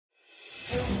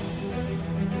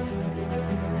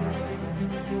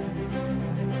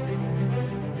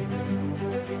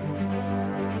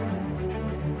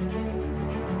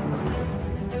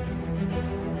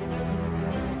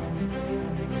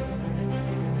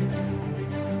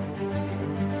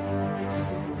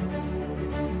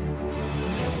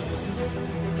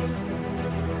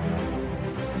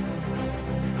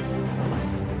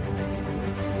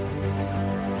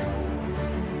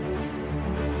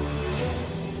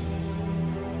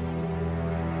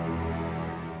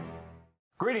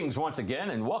Greetings once again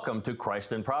and welcome to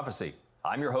Christ in Prophecy.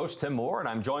 I'm your host, Tim Moore, and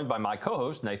I'm joined by my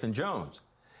co-host, Nathan Jones.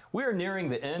 We are nearing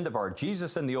the end of our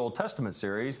Jesus in the Old Testament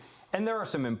series, and there are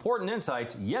some important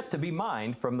insights yet to be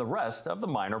mined from the rest of the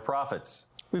minor prophets.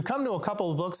 We've come to a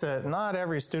couple of books that not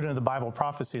every student of the Bible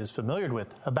prophecy is familiar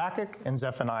with, Habakkuk and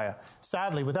Zephaniah.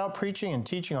 Sadly, without preaching and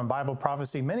teaching on Bible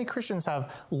prophecy, many Christians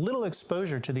have little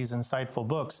exposure to these insightful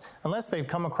books, unless they've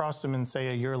come across them in, say,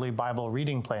 a yearly Bible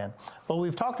reading plan. But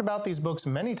we've talked about these books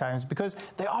many times because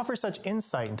they offer such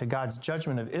insight into God's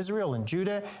judgment of Israel and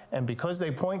Judah, and because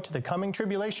they point to the coming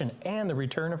tribulation and the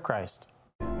return of Christ.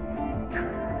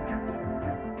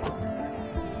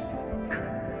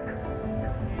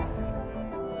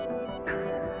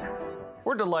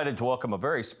 We're delighted to welcome a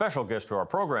very special guest to our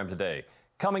program today.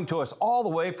 Coming to us all the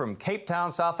way from Cape Town,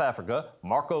 South Africa,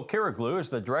 Marco Kiriglu is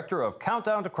the director of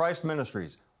Countdown to Christ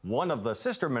Ministries, one of the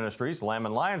sister ministries Lamb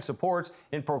and Lion supports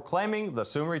in proclaiming the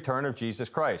soon return of Jesus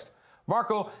Christ.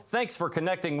 Marco, thanks for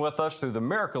connecting with us through the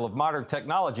miracle of modern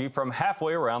technology from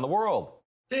halfway around the world.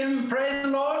 Tim, praise the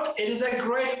Lord. It is a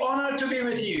great honor to be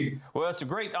with you. Well, it's a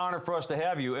great honor for us to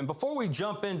have you. And before we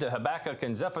jump into Habakkuk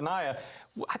and Zephaniah,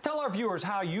 tell our viewers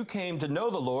how you came to know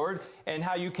the Lord and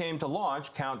how you came to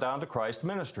launch Countdown to Christ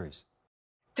Ministries.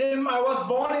 Tim, I was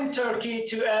born in Turkey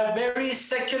to a very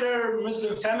secular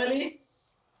Muslim family.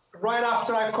 Right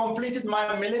after I completed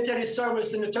my military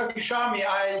service in the Turkish army,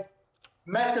 I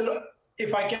met,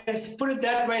 if I can put it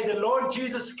that way, the Lord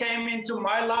Jesus came into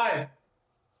my life.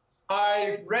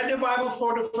 I read the Bible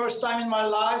for the first time in my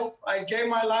life. I gave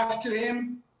my life to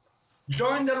Him,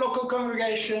 joined the local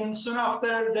congregation. Soon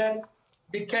after that,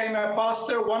 became a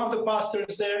pastor, one of the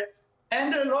pastors there.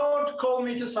 And the Lord called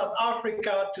me to South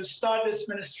Africa to start this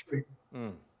ministry.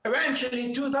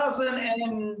 Eventually,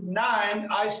 2009,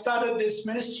 I started this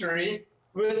ministry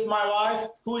with my wife,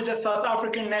 who is a South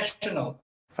African national.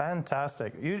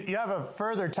 Fantastic. You have a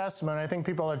further testimony. I think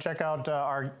people ought to check out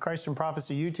our Christ in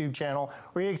Prophecy YouTube channel,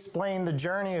 where you explain the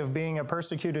journey of being a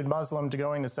persecuted Muslim to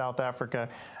going to South Africa.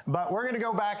 But we're going to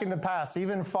go back in the past,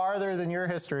 even farther than your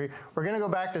history. We're going to go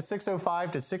back to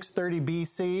 605 to 630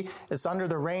 BC. It's under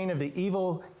the reign of the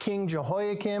evil King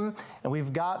Jehoiakim, and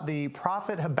we've got the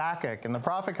prophet Habakkuk. And the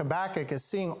prophet Habakkuk is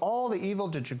seeing all the evil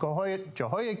that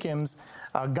Jehoiakim's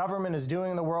government is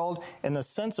doing in the world, and the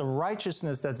sense of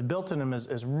righteousness that's built in him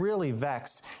is really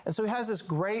vexed. And so he has this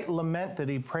great lament that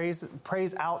he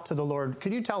prays out to the Lord.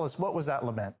 Could you tell us, what was that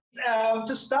lament?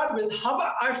 To start with,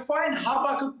 I find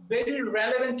Habakkuk very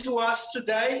relevant to us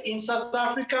today in South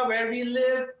Africa where we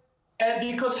live,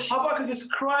 because Habakkuk is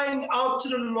crying out to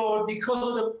the Lord because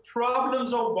of the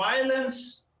problems of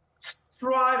violence,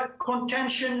 strife,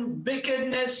 contention,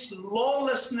 wickedness,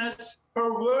 lawlessness,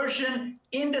 perversion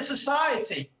in the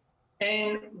society.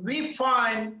 And we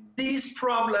find these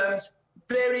problems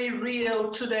very real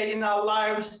today in our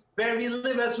lives where we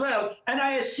live as well. And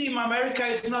I assume America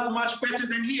is not much better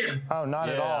than here. Oh, not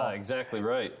at all. Yeah, exactly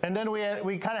right. And then we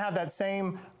kind of have that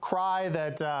same cry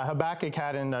that Habakkuk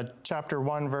had in chapter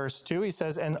 1, verse 2. He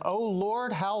says, "And, O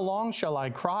Lord, how long shall I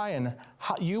cry, and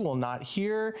you will not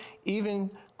hear,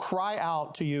 even cry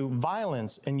out to you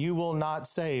violence, and you will not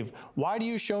save? Why do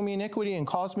you show me iniquity and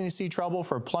cause me to see trouble?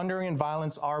 For plundering and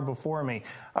violence are before me."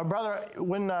 Brother,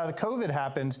 when COVID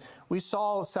happened, we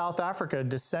saw South Africa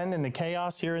descend into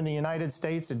chaos. Here in the United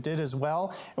States, it did as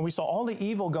well. And we saw all the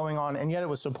evil going on, and yet it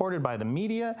was supported by the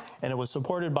media, and it was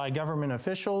supported by government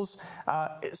officials.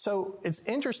 So it's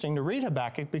interesting to read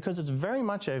Habakkuk because it's very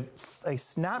much a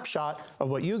snapshot of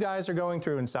what you guys are going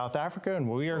through in South Africa and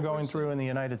what we are going through in the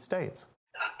United States.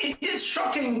 It is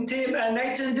shocking, Tim and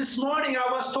Nathan. This morning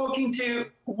I was talking to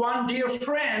one dear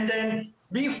friend, and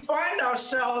we find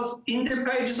ourselves in the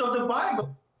pages of the Bible.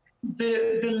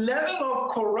 The level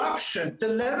of corruption, the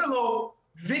level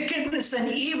of wickedness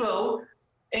and evil,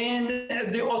 and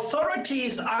the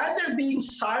authorities either being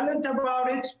silent about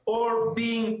it or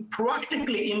being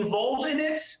practically involved in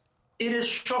it, it is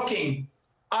shocking.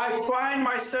 I find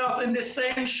myself in the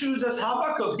same shoes as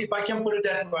Habakkuk, if I can put it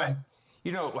that way.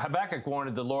 You know, Habakkuk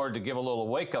wanted the Lord to give a little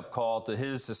wake-up call to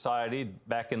his society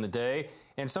back in the day,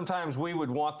 and sometimes we would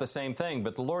want the same thing,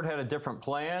 but the Lord had a different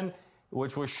plan,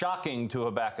 which was shocking to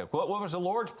Habakkuk. What was the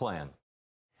Lord's plan?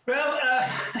 Well,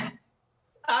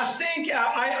 I think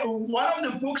one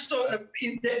of the books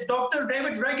Dr.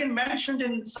 David Reagan mentioned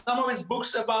in some of his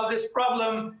books about this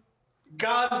problem,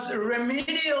 God's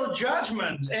remedial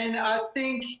judgment, and I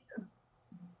think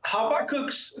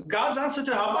God's answer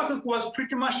to Habakkuk was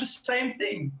pretty much the same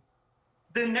thing.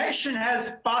 The nation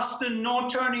has passed the no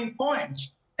turning point.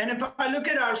 And if I look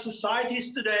at our societies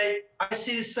today, I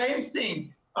see the same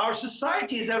thing. Our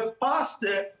societies have passed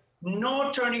the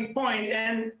no turning point.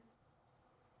 And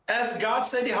as God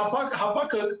said in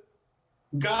Habakkuk,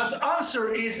 God's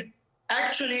answer is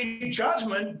actually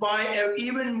judgment by an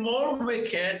even more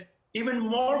wicked, even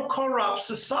more corrupt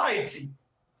society.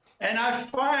 And I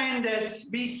find that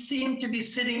we seem to be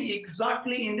sitting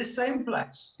exactly in the same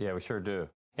place. Yeah, we sure do.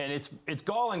 And it's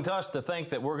galling to us to think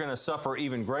that we're going to suffer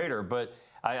even greater, but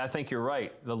I think you're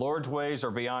right. The Lord's ways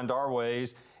are beyond our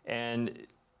ways. And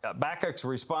Habakkuk's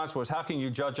response was, how can you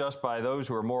judge us by those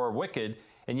who are more wicked?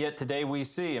 And yet today we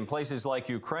see in places like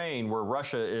Ukraine, where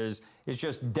Russia is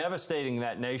just devastating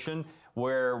that nation,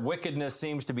 where wickedness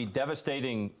seems to be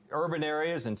devastating urban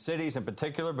areas and cities in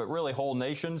particular, but really whole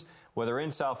nations, whether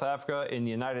in South Africa, in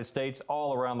the United States,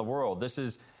 all around the world. This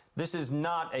is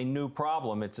not a new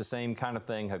problem. It's the same kind of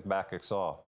thing Habakkuk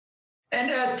saw. And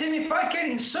Tim, if I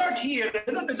can insert here a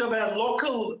little bit of a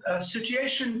local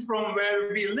situation from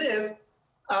where we live,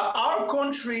 our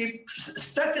country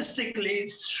statistically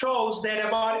shows that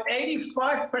about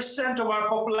 85% of our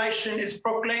population is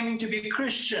proclaiming to be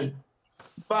Christian.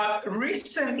 But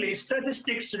recently,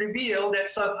 statistics reveal that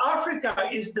South Africa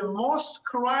is the most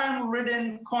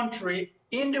crime-ridden country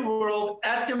in the world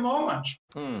at the moment.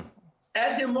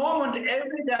 At the moment,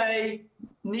 every day,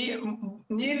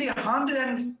 nearly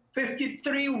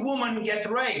 153 women get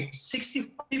raped,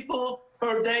 60 people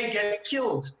per day get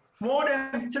killed. More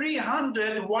than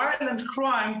 300 violent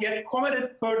crimes get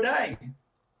committed per day,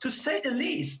 to say the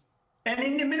least. And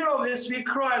in the middle of this, we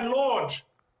cry, Lord,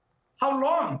 how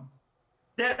long?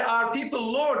 There are people,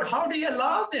 Lord, how do you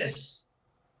allow this?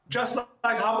 Just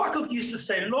like Habakkuk used to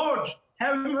say, Lord,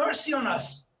 have mercy on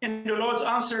us. And the Lord's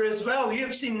answer is, well, we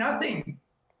have seen nothing.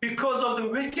 Because of the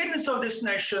wickedness of this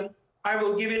nation, I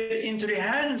will give it into the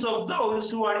hands of those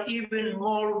who are even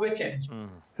more wicked.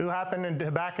 Who happened in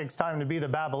Habakkuk's time to be the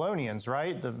Babylonians,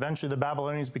 right? Eventually the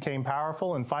Babylonians became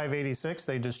powerful. In 586,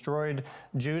 they destroyed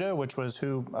Judah, which was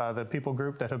who the people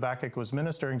group that Habakkuk was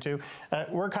ministering to.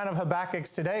 We're kind of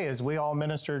Habakkuk's today as we all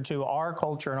minister to our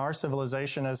culture and our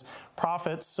civilization as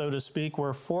prophets, so to speak.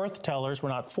 We're forth tellers. We're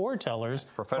not foretellers.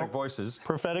 Prophetic voices.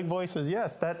 Prophetic voices,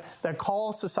 yes, that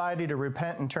call society to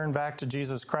repent and turn back to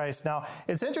Jesus Christ. Now,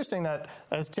 it's interesting that,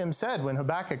 as Tim said, when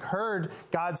Habakkuk heard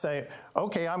God say,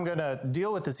 okay, I'm going to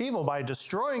deal with this evil by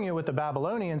destroying you with the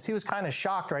Babylonians, he was kind of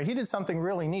shocked, right? He did something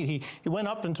really neat. He went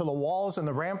up into the walls and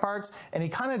the ramparts, and he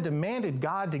kind of demanded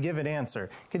God to give an answer.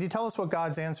 Could you tell us what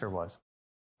God's answer was?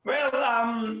 Well,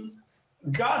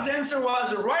 God's answer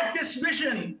was, write this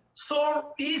vision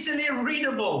so easily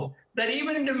readable that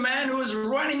even the man who is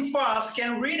running fast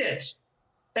can read it.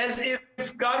 As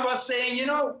if God was saying, you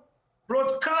know,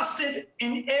 broadcast it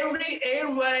in every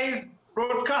airwave,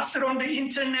 broadcasted on the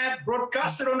internet,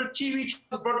 broadcasted on the TV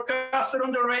channels, broadcasted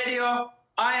on the radio.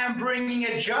 I am bringing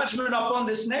a judgment upon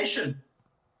this nation.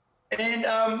 And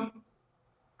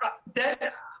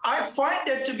that I find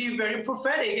that to be very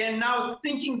prophetic. And now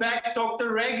thinking back,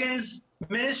 Dr. Reagan's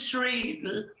ministry,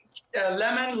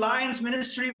 Lemon Lyons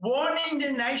ministry, warning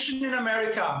the nation in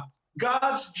America,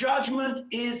 God's judgment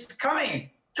is coming.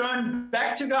 Turn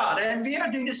back to God. And we are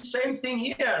doing the same thing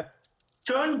here.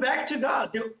 Turn back to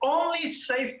God, the only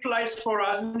safe place for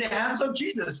us in the hands of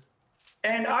Jesus.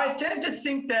 And I tend to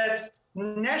think that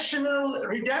national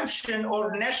redemption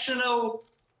or national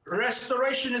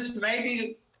restoration is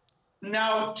maybe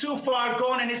now too far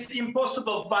gone and it's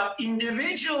impossible, but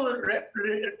individual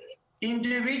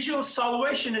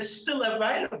salvation is still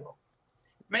available.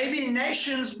 Maybe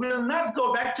nations will not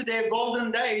go back to their golden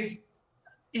days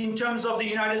in terms of the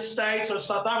United States or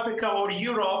South Africa or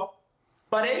Europe,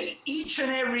 but each and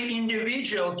every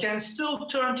individual can still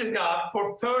turn to God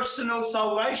for personal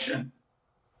salvation.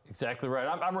 Exactly right.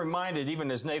 I'm reminded,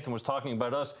 even as Nathan was talking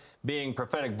about us being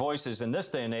prophetic voices in this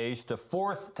day and age, to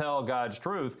foretell God's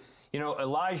truth. You know,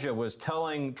 Elijah was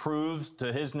telling truths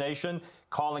to his nation,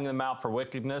 calling them out for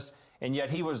wickedness, and yet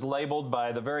he was labeled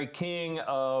by the very king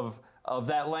of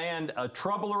that land a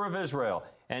troubler of Israel.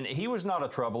 And he was not a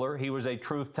troubler, he was a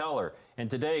truth teller. And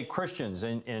today, Christians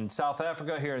in South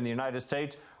Africa, here in the United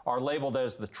States, are labeled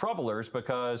as the troublers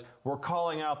because we're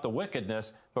calling out the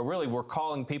wickedness, but really we're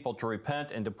calling people to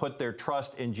repent and to put their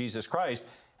trust in Jesus Christ.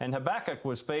 And Habakkuk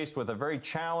was faced with a very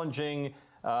challenging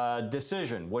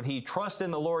decision. Would he trust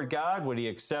in the Lord God? Would he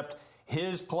accept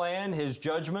his plan, his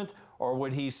judgment, or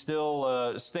would he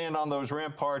still stand on those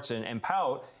ramparts and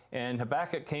pout? And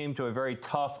Habakkuk came to a very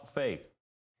tough faith.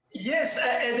 Yes,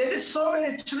 that is so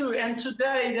very true. And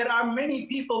today there are many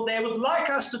people, they would like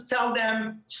us to tell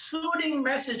them soothing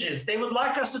messages. They would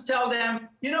like us to tell them,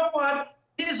 you know what,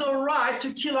 it is all right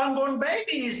to kill unborn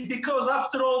babies because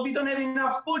after all, we don't have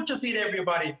enough food to feed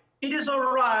everybody. It is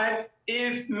all right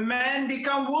if men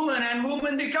become women and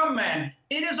women become men.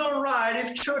 It is all right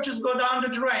if churches go down the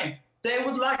drain. They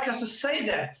would like us to say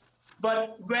that.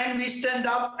 But when we stand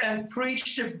up and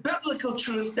preach the biblical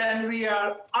truth, then we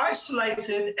are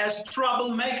isolated as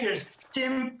troublemakers.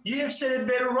 Tim, you have said it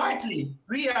very rightly.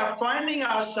 We are finding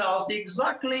ourselves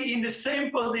exactly in the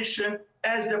same position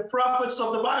as the prophets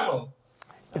of the Bible.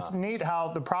 It's neat how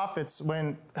the prophets,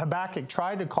 when Habakkuk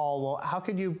tried to call, well, how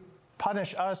could you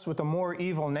punish us with a more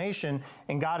evil nation?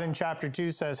 And God in chapter 2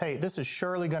 says, hey, this is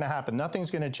surely going to happen. Nothing's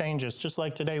going to change us. Just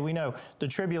like today, we know the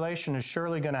tribulation is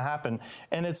surely going to happen.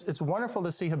 And it's wonderful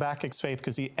to see Habakkuk's faith,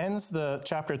 because he ends the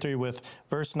chapter 3 with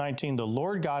verse 19, the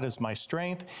Lord God is my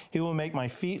strength. He will make my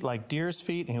feet like deer's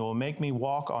feet, and he will make me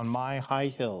walk on my high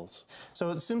hills.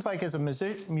 So it seems like as a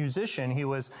musician, he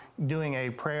was doing a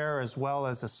prayer as well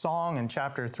as a song in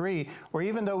chapter 3, where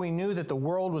even though we knew that the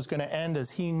world was going to end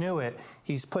as he knew it,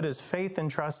 he's put his faith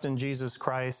and trust in Jesus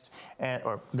Christ,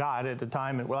 or God at the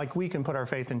time, like we can put our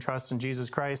faith and trust in Jesus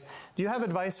Christ. Do you have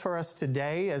advice for us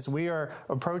today as we are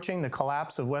approaching the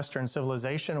collapse of Western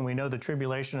civilization and we know the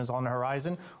tribulation is on the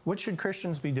horizon? What should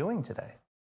Christians be doing today?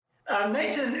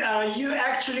 Nathan, you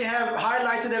actually have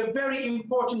highlighted a very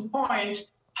important point.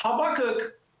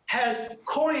 Habakkuk has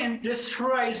coined this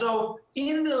phrase of,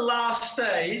 in the last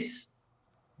days,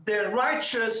 the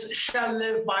righteous shall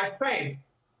live by faith.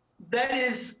 That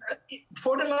is,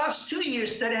 for the last 2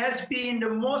 years, that has been the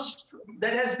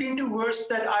verse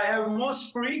that I have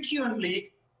most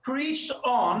frequently preached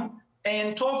on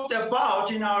and talked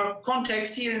about in our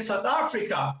context here in South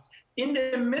Africa. In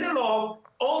the middle of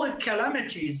all the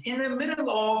calamities, in the middle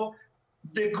of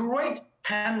the great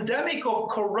pandemic of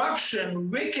corruption,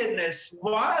 wickedness,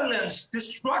 violence,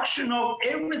 destruction of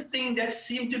everything that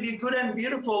seemed to be good and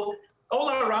beautiful all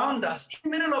around us,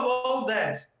 in the middle of all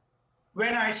that,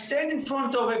 when I stand in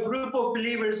front of a group of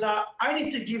believers, I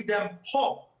need to give them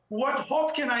hope. What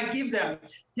hope can I give them?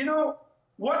 You know,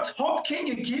 what hope can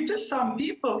you give to some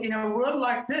people in a world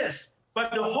like this?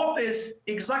 But the hope is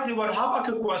exactly what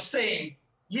Habakkuk was saying.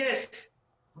 Yes,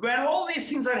 when all these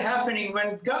things are happening,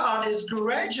 when God is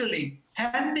gradually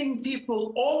handing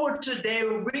people over to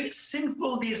their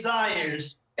sinful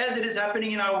desires, as it is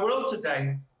happening in our world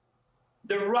today,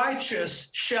 the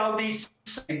righteous shall be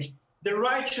saved. The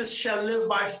righteous shall live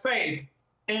by faith.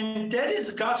 And that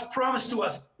is God's promise to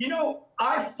us. You know,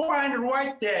 I find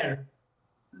right there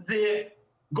the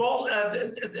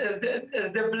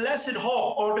blessed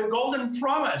hope, or the golden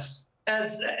promise,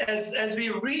 as we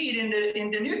read in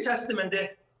the New Testament.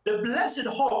 The blessed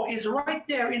hope is right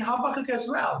there in Habakkuk as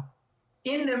well.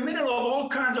 In the middle of all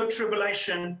kinds of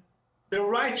tribulation, the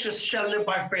righteous shall live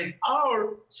by faith.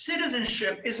 Our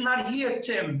citizenship is not here,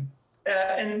 Tim.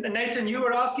 And Nathan, you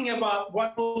were asking about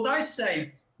what would I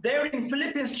say? There in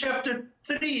Philippians chapter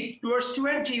 3, verse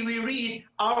 20, we read,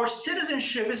 our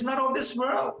citizenship is not of this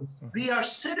world. We are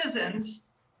citizens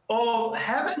of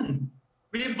heaven.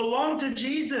 We belong to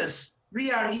Jesus.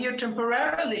 We are here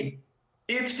temporarily.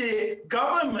 If the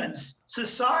governments,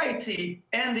 society,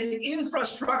 and the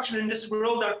infrastructure in this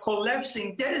world are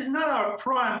collapsing, that is not our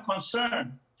prime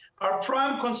concern. Our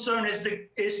prime concern is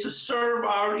to serve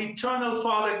our eternal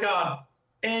Father God.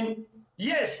 And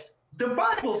yes, the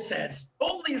Bible says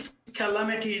all these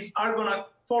calamities are going to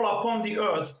fall upon the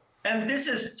earth. And this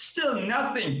is still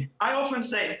nothing. I often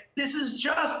say, this is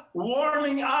just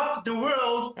warming up the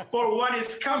world for what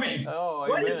is coming. Oh,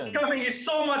 what is coming is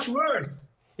so much worse.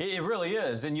 It really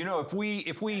is. And, you know, if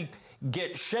we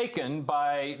get shaken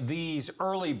by these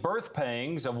early birth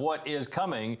pangs of what is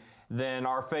coming, then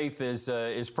our faith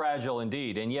is fragile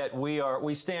indeed. And yet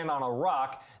we stand on a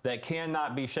rock that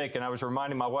cannot be shaken. I was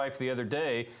reminding my wife the other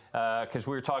day, because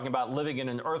we were talking about living in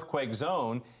an earthquake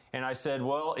zone, and I said,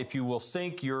 well, if you will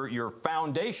sink your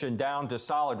foundation down to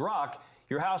solid rock,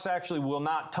 your house actually will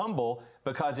not tumble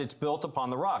because it's built upon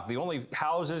the rock. The only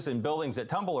houses and buildings that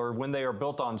tumble are when they are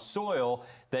built on soil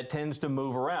that tends to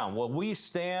move around. Well, we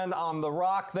stand on the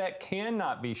rock that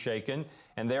cannot be shaken,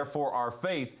 and therefore our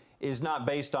faith is not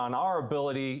based on our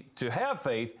ability to have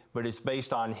faith, but it's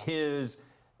based on His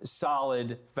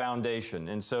solid foundation.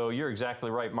 And so you're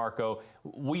exactly right, Marco.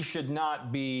 We should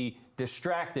not be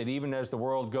distracted even as the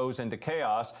world goes into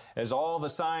chaos, as all the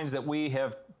signs that we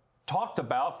have talked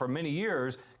about for many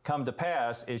years come to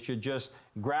pass. It should just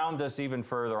ground us even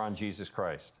further on Jesus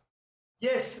Christ.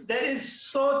 Yes, that is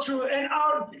so true. And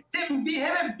we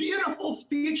have a beautiful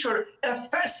future, a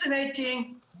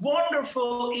fascinating,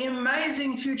 wonderful,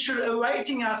 amazing future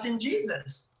awaiting us in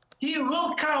Jesus. He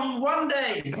will come one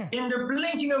day in the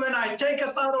blinking of an eye, take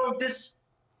us out of this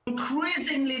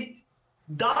increasingly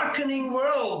darkening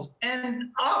world.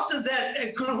 And after that,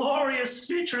 a glorious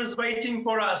future is waiting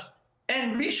for us.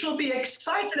 and we should be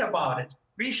excited about it.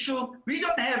 We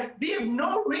have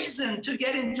no reason to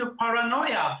get into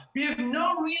paranoia. We have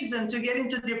no reason to get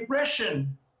into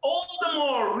depression. All the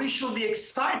more we should be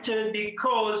excited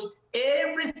because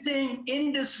everything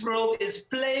in this world is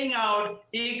playing out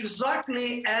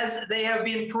exactly as they have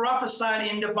been prophesied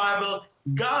in the Bible.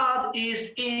 God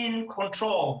is in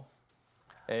control.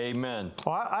 Amen.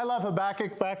 Well, I love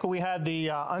Habakkuk. Back when we had the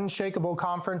Unshakable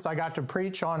Conference, I got to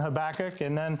preach on Habakkuk,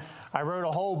 and then I wrote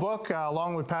a whole book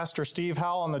along with Pastor Steve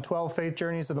Howell on the 12 Faith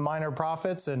Journeys of the Minor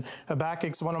Prophets, and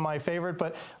Habakkuk's one of my favorite.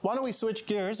 But why don't we switch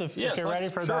gears if you're ready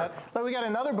for that? But we got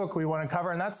another book we want to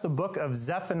cover, and that's the book of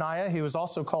Zephaniah. He was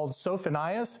also called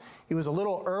Sophonias. He was a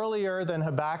little earlier than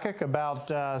Habakkuk, about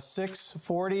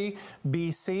 640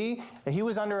 BC. He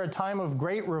was under a time of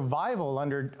great revival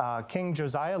under King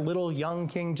Josiah, little young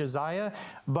King Josiah,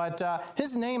 but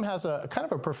his name has a kind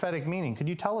of a prophetic meaning. Could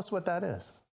you tell us what that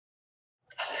is?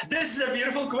 This is a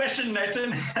beautiful question,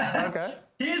 Nathan. Okay.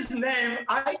 His name,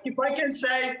 if I can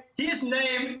say, his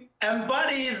name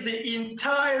embodies the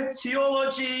entire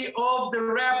theology of the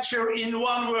rapture in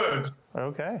one word.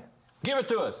 Okay. Give it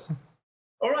to us.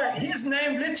 All right, his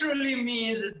name literally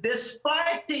means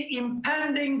despite the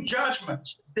impending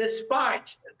judgment,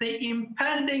 despite the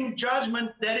impending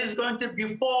judgment that is going to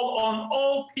befall on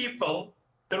all people,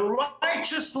 the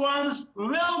righteous ones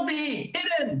will be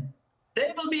hidden.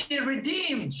 They will be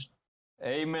redeemed.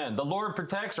 Amen. The Lord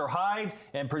protects or hides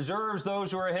and preserves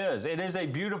those who are his. It is a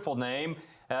beautiful name.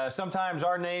 Sometimes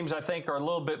our names, I think, are a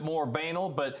little bit more banal,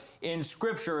 but in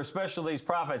Scripture, especially these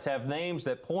prophets, have names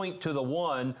that point to the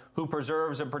one who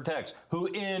preserves and protects, who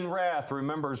in wrath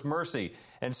remembers mercy.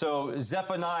 And so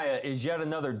Zephaniah is yet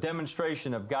another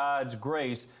demonstration of God's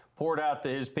grace poured out to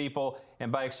his people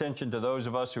and by extension to those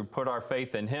of us who put our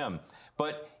faith in him.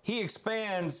 But he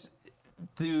expands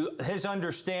to his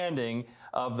understanding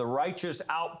of the righteous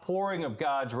outpouring of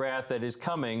God's wrath that is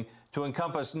coming to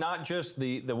encompass not just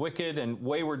the wicked and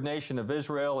wayward nation of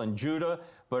Israel and Judah,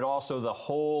 but also the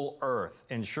whole earth.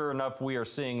 And sure enough, we are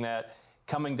seeing that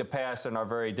coming to pass in our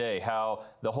very day, how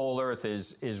the whole earth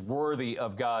is worthy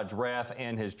of God's wrath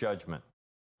and his judgment.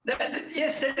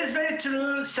 Yes, that is very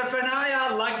true.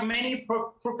 Zephaniah, like many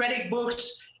prophetic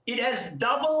books, it has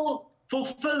double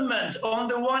fulfillment. On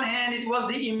the one hand, it was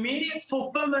the immediate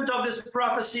fulfillment of this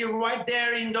prophecy right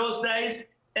there in those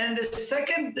days. And the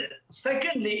second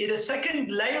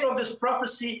layer of this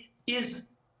prophecy is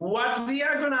what we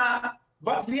are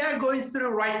going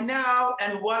through right now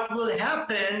and what will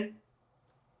happen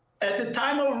at the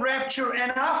time of rapture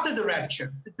and after the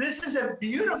rapture. This is a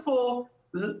beautiful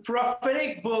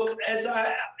prophetic book,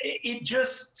 it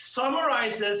just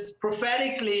summarizes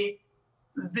prophetically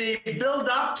the build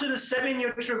up to the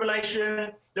 7-year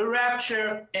tribulation, the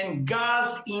rapture, and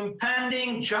God's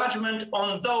impending judgment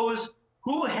on those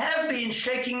who have been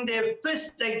shaking their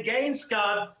fist against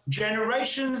God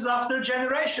generations after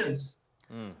generations.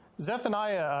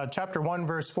 Zephaniah chapter 1,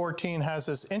 verse 14 has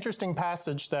this interesting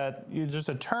passage just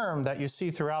a term that you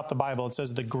see throughout the Bible. It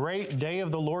says, the great day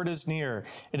of the Lord is near.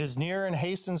 It is near and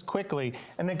hastens quickly.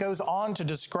 And it goes on to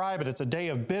describe it. It's a day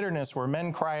of bitterness where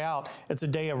men cry out. It's a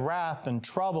day of wrath and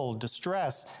trouble,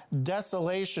 distress,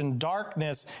 desolation,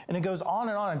 darkness. And it goes on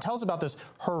and tells about this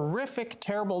horrific,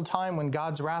 terrible time when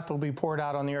God's wrath will be poured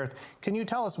out on the earth. Can you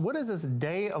tell us, what is this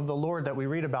day of the Lord that we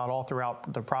read about all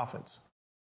throughout the prophets?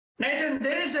 Nathan,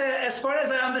 as far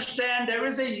as I understand, there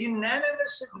is a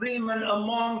unanimous agreement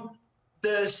among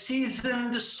the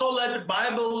seasoned, solid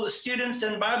Bible students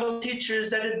and Bible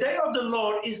teachers that the day of the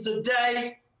Lord is the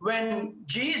day when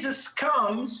Jesus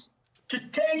comes to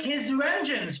take his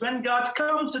vengeance, when God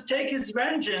comes to take his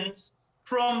vengeance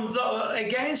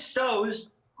against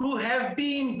those who have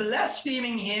been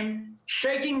blaspheming him,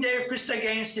 shaking their fist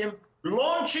against him,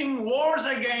 launching wars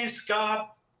against God,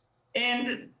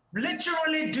 and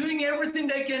literally doing everything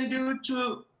they can do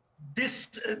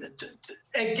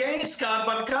against God,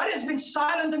 but God has been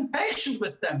silent and patient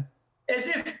with them.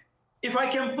 As if I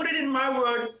can put it in my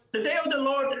word, the day of the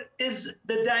Lord is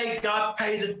the day God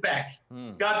pays it back.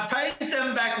 God pays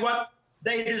them back what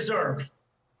they deserve.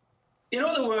 In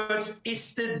other words,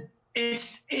 it's the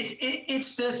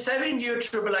 7-year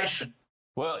tribulation.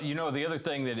 Well, you know, the other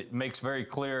thing that it makes very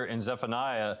clear in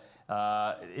Zephaniah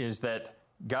is that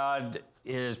God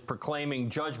is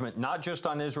proclaiming judgment, not just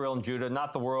on Israel and Judah,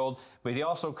 not the world, but he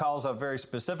also calls out very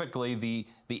specifically the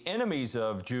enemies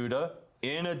of Judah,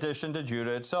 in addition to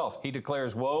Judah itself. He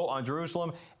declares woe on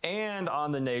Jerusalem and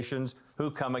on the nations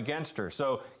who come against her.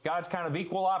 So God's kind of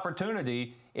equal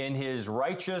opportunity in his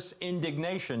righteous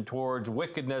indignation towards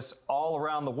wickedness all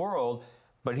around the world,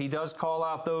 but he does call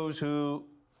out those who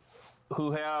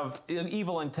who have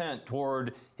evil intent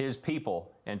toward his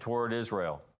people and toward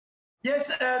Israel.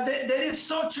 Yes, that is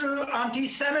so true.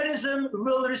 Anti-Semitism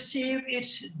will receive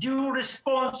its due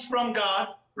response from God.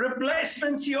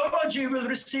 Replacement theology will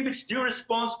receive its due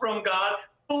response from God.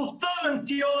 Fulfillment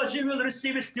theology will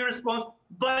receive its due response.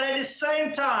 But at the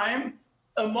same time,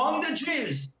 among the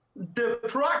Jews, the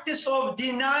practice of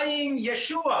denying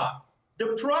Yeshua,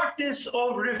 the practice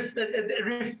of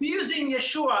refusing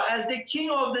Yeshua as the king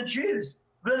of the Jews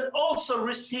will also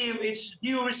receive its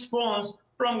due response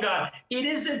from God. It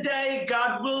is a day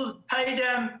God will pay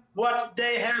them what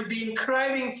they have been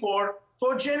craving for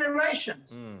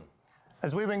generations.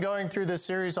 As we've been going through this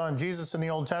series on Jesus in the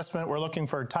Old Testament, we're looking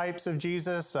for types of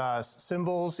Jesus,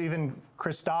 symbols, even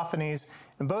Christophanies.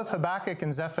 In both Habakkuk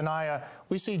and Zephaniah,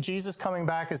 we see Jesus coming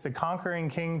back as the conquering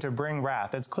king to bring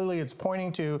wrath. It's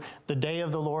pointing to the day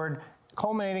of the Lord,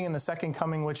 culminating in the second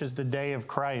coming, which is the day of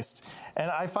Christ.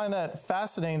 And I find that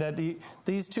fascinating that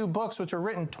these two books, which were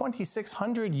written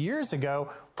 2,600 years ago,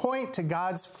 point to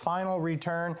God's final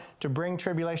return to bring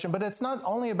tribulation. But it's not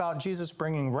only about Jesus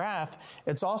bringing wrath,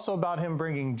 it's also about him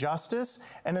bringing justice,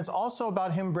 and it's also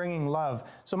about him bringing love.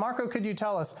 So Marco, could you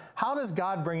tell us, how does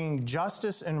God bringing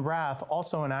justice and wrath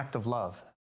also an act of love?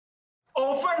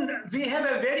 Often we have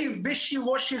a very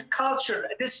wishy-washy culture.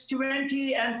 This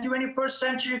 20th and 21st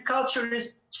century culture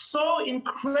is so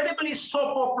incredibly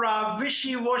soap opera,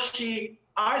 wishy-washy,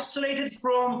 isolated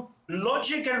from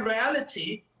logic and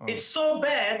reality. It's so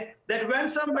bad that when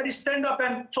somebody stand up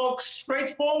and talks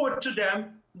straightforward to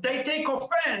them, they take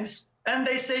offense and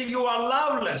they say, you are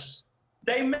loveless.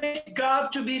 They make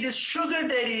God to be this sugar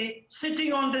daddy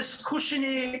sitting on this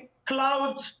cushiony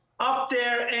cloud up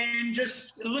there and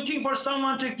just looking for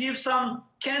someone to give some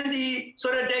candy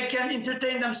so that they can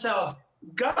entertain themselves.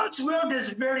 God's word is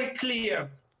very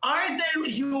clear. Either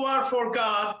you are for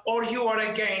God or you are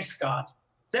against God.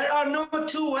 There are no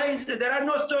two ways.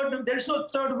 There's no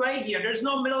third way here. There's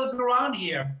no middle ground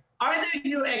here. Either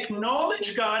you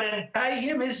acknowledge God and pay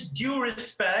him his due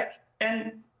respect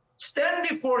and stand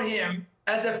before him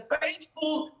as a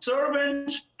faithful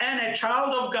servant and a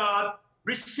child of God,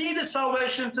 receive the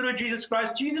salvation through Jesus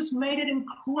Christ. Jesus made it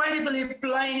incredibly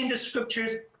plain in the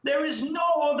scriptures. There is no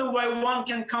other way one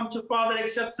can come to Father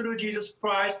except through Jesus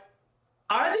Christ.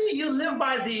 Either you live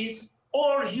by these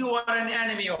or you are an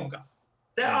enemy of God.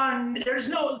 There's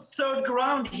no third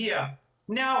ground here.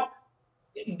 Now,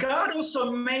 God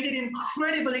also made it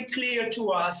incredibly clear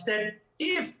to us that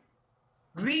if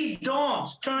we don't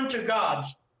turn to God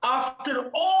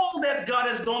after all that God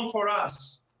has done for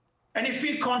us, and if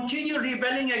we continue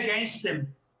rebelling against him,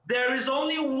 there is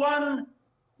only one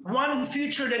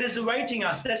future that is awaiting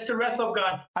us. That's the wrath of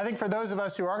God. I think for those of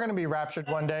us who are going to be raptured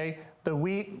one day, the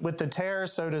wheat with the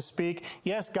tares, so to speak,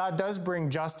 yes, God does bring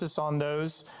justice on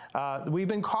those. We've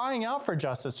been crying out for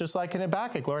justice, just like in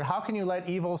Habakkuk. Lord, how can you let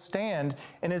evil stand?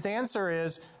 And his answer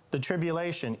is, the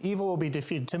tribulation. Evil will be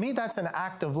defeated. To me, that's an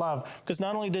act of love, because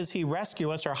not only does he rescue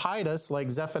us or hide us,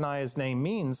 like Zephaniah's name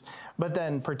means, but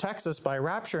then protects us by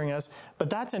rapturing us. But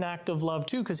that's an act of love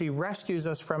too, because he rescues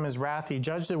us from his wrath. He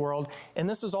judged the world. And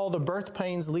this is all the birth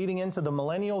pains leading into the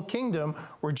millennial kingdom,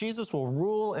 where Jesus will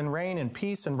rule and reign in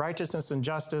peace and righteousness and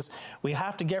justice. We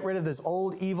have to get rid of this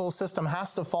old evil system,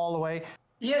 has to fall away.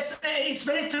 Yes, it's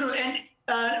very true. And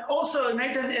also,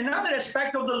 Nathan, another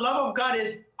aspect of the love of God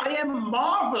is I am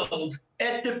marveled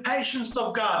at the patience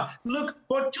of God. Look,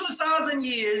 for 2,000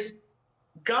 years,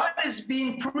 God has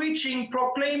been preaching,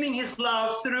 proclaiming his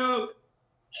love through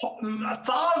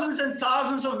thousands and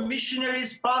thousands of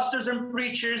missionaries, pastors, and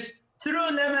preachers,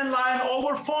 through Lemon Line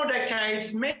over 4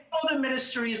 decades, many other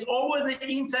ministries over the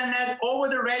internet, over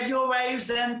the radio waves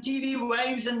and TV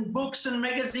waves and books and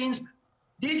magazines.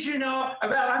 Did you know,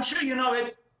 well, I'm sure you know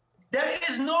it, there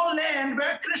is no land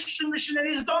where Christian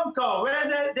missionaries don't go,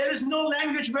 where there is no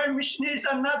language where missionaries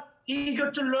are not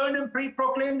eager to learn and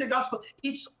proclaim the gospel.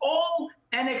 It's all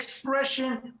an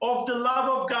expression of the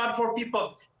love of God for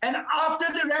people. And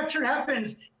after the rapture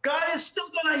happens, God is still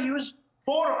going to use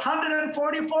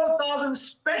 444,000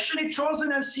 specially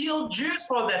chosen and sealed Jews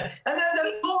for that. And then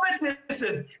the two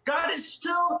witnesses, God is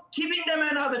still giving them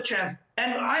another chance.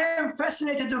 And I am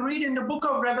fascinated to read in the book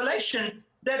of Revelation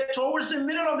that towards the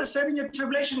middle of the 7-year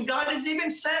tribulation, God is even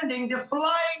sending the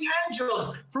flying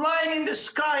angels, flying in the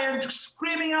sky and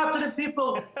screaming out to the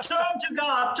people, turn to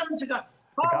God, turn to God.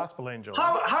 The gospel angel.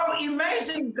 How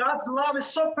amazing God's love is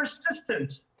so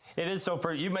persistent. It is so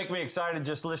pretty. You make me excited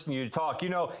just listening to you talk. You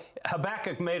know,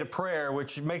 Habakkuk made a prayer,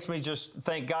 which makes me just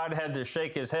think God had to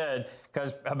shake his head,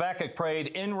 because Habakkuk prayed,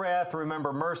 "In wrath,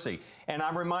 remember mercy." And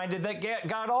I'm reminded that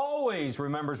God always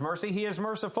remembers mercy. He is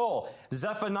merciful.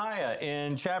 Zephaniah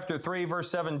in chapter 3, verse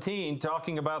 17,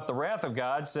 talking about the wrath of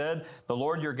God, said, "The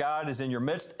Lord your God is in your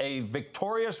midst, a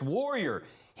victorious warrior.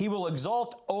 He will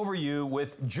exult over you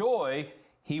with joy.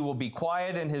 He will be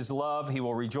quiet in his love. He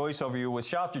will rejoice over you with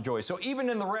shouts of joy." So even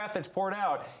in the wrath that's poured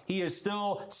out, he is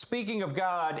still speaking of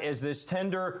God as this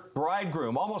tender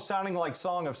bridegroom, almost sounding like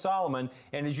Song of Solomon.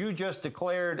 And as you just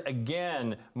declared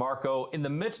again, Marco, in the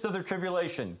midst of the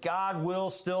tribulation, God will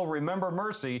still remember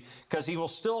mercy, because he will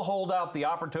still hold out the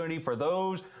opportunity for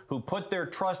those who put their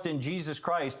trust in Jesus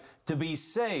Christ to be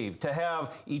saved, to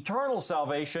have eternal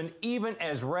salvation, even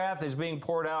as wrath is being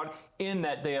poured out in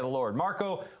that day of the Lord.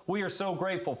 Marco, we are so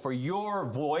grateful for your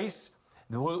voice,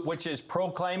 which is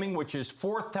proclaiming, which is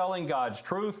forthtelling God's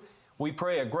truth. We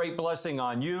pray a great blessing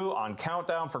on you, on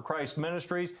Countdown for Christ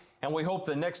Ministries, and we hope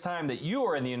the next time that you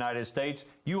are in the United States,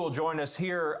 you will join us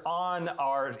here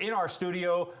in our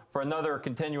studio for another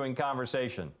continuing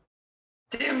conversation.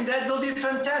 Tim, that will be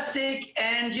fantastic.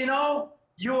 And you know,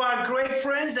 you are great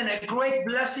friends and a great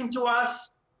blessing to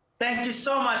us. Thank you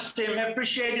so much, Tim. I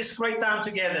appreciate this great time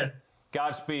together.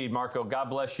 Godspeed, Marco. God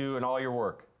bless you and all your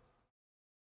work.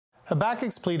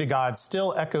 Habakkuk's plea to God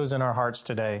still echoes in our hearts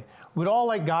today. We'd all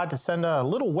like God to send a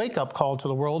little wake-up call to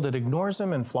the world that ignores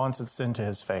him and flaunts its sin to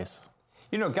his face.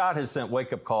 You know, God has sent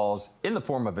wake-up calls in the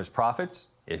form of his prophets,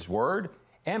 his word,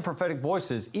 and prophetic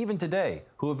voices even today,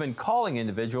 who have been calling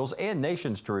individuals and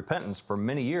nations to repentance for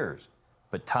many years.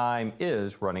 But time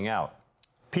is running out.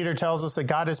 Peter tells us that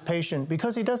God is patient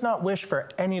because he does not wish for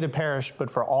any to perish, but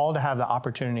for all to have the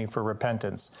opportunity for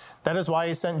repentance. That is why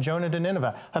he sent Jonah to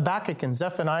Nineveh, Habakkuk and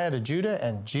Zephaniah to Judah,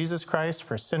 and Jesus Christ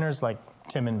for sinners like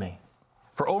Tim and me.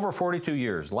 For over 42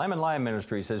 years, Lamb and Lion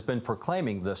Ministries has been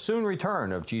proclaiming the soon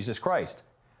return of Jesus Christ.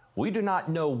 We do not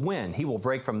know when he will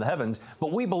break from the heavens,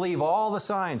 but we believe all the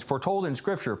signs foretold in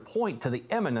Scripture point to the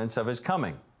imminence of his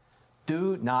coming.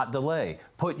 Do not delay.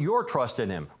 Put your trust in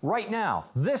him right now,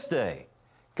 this day.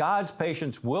 God's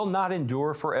patience will not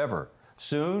endure forever.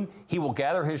 Soon, he will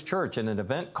gather his church in an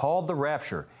event called the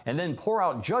rapture, and then pour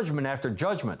out judgment after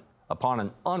judgment upon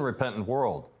an unrepentant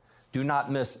world. Do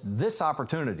not miss this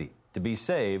opportunity to be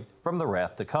saved from the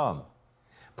wrath to come.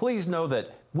 Please know that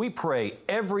we pray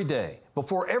every day,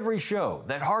 before every show,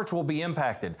 that hearts will be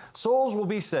impacted, souls will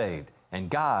be saved, and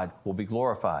God will be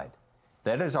glorified.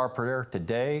 That is our prayer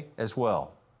today as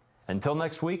well. Until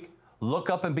next week, look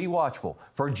up and be watchful,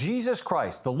 for Jesus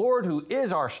Christ, the Lord who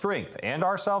is our strength and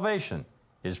our salvation,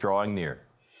 is drawing near.